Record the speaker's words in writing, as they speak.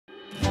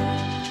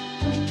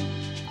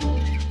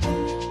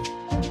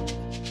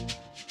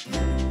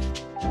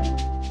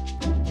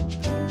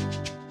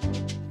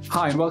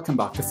Hi and welcome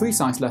back to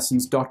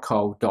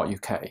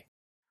freesciencelessons.co.uk.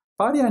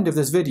 By the end of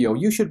this video,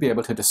 you should be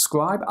able to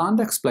describe and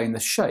explain the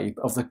shape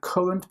of the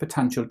current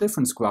potential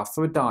difference graph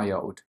for a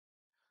diode.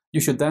 You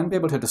should then be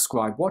able to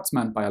describe what's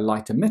meant by a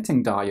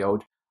light-emitting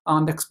diode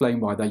and explain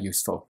why they're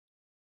useful.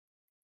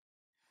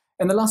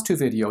 In the last two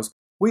videos,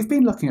 we've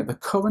been looking at the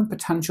current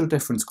potential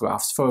difference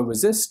graphs for a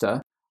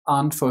resistor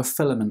and for a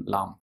filament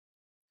lamp.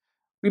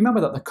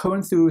 Remember that the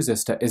current through a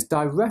resistor is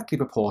directly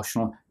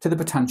proportional to the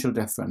potential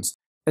difference,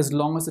 as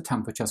long as the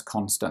temperature is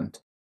constant.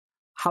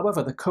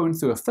 However, the current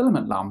through a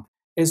filament lamp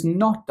is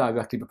not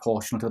directly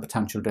proportional to the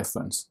potential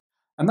difference,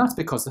 and that's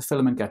because the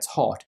filament gets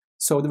hot,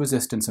 so the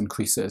resistance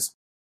increases.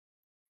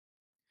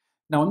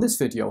 Now in this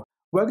video,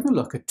 we're going to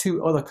look at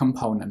two other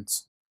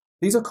components.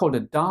 These are called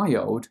a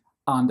diode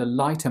and a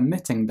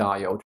light-emitting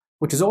diode,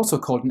 which is also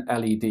called an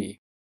LED.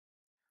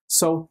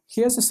 So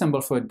here's a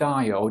symbol for a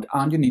diode,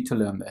 and you need to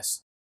learn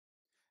this.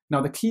 Now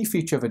the key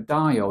feature of a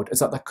diode is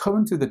that the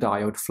current through the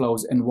diode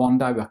flows in one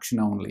direction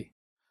only.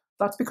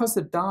 That's because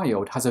the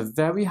diode has a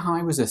very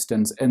high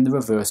resistance in the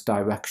reverse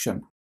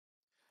direction.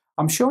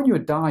 I'm showing you a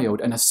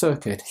diode in a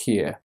circuit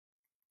here.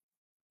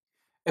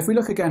 If we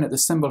look again at the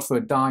symbol for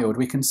a diode,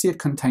 we can see it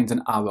contains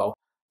an arrow,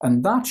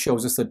 and that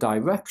shows us the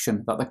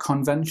direction that the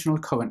conventional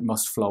current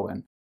must flow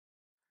in.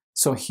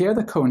 So here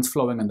the current's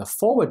flowing in the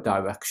forward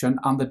direction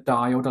and the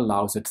diode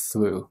allows it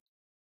through.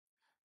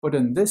 But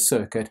in this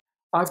circuit,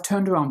 I've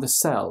turned around the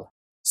cell,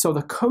 so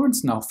the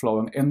current's now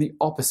flowing in the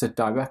opposite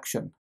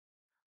direction.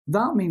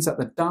 That means that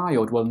the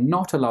diode will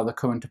not allow the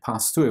current to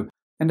pass through,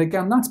 and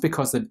again that's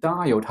because the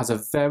diode has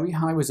a very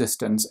high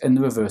resistance in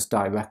the reverse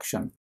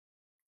direction.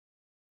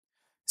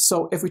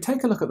 So if we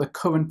take a look at the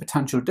current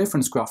potential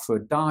difference graph for a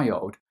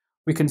diode,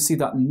 we can see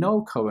that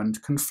no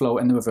current can flow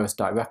in the reverse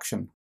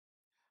direction.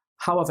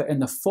 However, in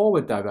the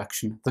forward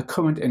direction, the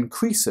current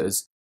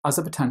increases as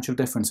the potential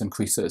difference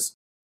increases.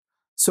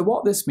 So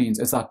what this means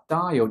is that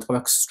diodes are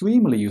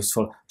extremely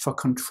useful for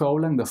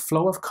controlling the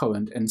flow of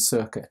current in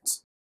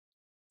circuits.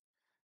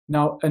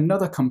 Now,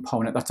 another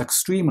component that's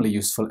extremely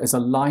useful is a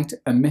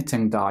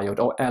light-emitting diode,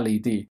 or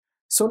LED.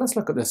 So let's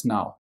look at this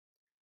now.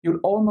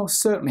 You'll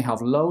almost certainly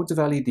have loads of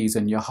LEDs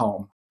in your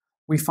home.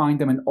 We find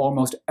them in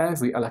almost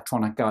every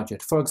electronic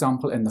gadget, for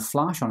example in the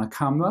flash on a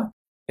camera,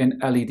 in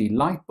LED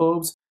light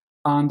bulbs,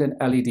 and in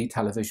LED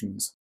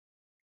televisions.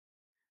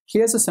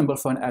 Here's a symbol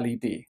for an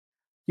LED.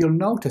 You'll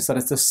notice that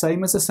it's the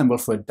same as the symbol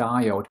for a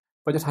diode,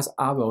 but it has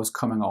arrows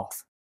coming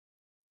off.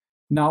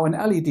 Now an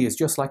LED is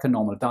just like a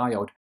normal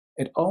diode.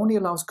 It only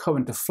allows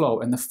current to flow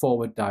in the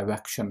forward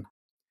direction.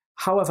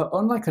 However,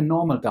 unlike a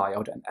normal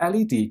diode, an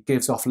LED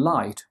gives off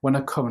light when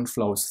a current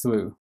flows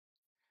through.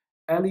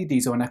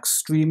 LEDs are an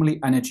extremely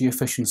energy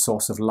efficient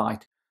source of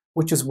light,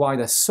 which is why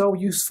they're so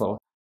useful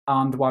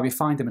and why we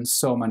find them in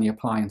so many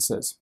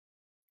appliances.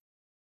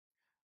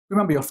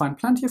 Remember, you'll find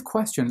plenty of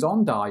questions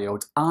on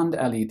diodes and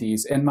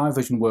LEDs in my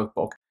revision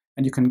workbook,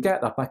 and you can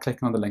get that by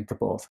clicking on the link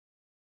above.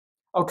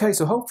 Okay,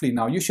 so hopefully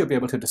now you should be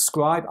able to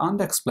describe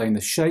and explain the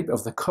shape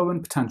of the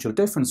current potential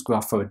difference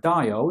graph for a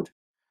diode.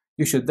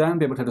 You should then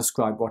be able to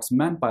describe what's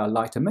meant by a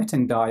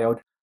light-emitting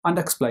diode and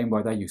explain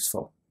why they're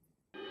useful.